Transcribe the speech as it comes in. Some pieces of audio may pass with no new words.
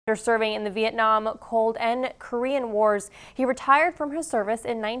After serving in the Vietnam, Cold, and Korean Wars, he retired from his service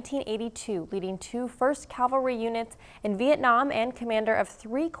in 1982, leading 2 1st Cavalry units in Vietnam and commander of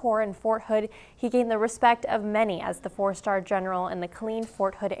 3 corps in Fort Hood. He gained the respect of many as the 4-star general in the clean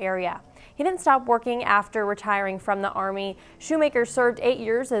Fort Hood area. He didn't stop working after retiring from the Army. Shoemaker served 8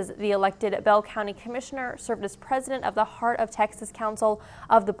 years as the elected Bell County Commissioner, served as president of the Heart of Texas Council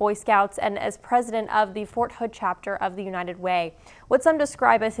of the Boy Scouts, and as president of the Fort Hood chapter of the United Way. What some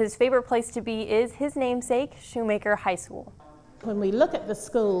describe as his favorite place to be is his namesake, Shoemaker High School. When we look at the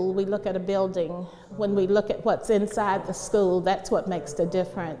school, we look at a building. When we look at what's inside the school, that's what makes the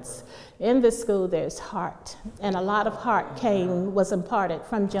difference. In the school, there's heart, and a lot of heart was imparted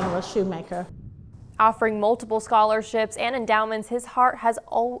from General Shoemaker. Offering multiple scholarships and endowments, his heart has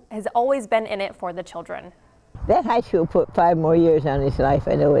always been in it for the children. That high school put 5 more years on his life,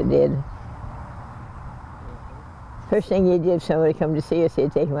 I know it did. First thing he did, if somebody come to see us,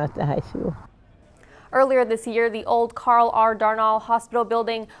 he'd take him out to high school. Earlier this year, the old Carl R. Darnall Hospital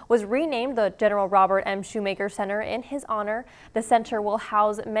building was renamed the General Robert M. Shoemaker Center in his honor. The center will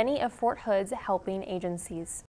house many of Fort Hood's helping agencies.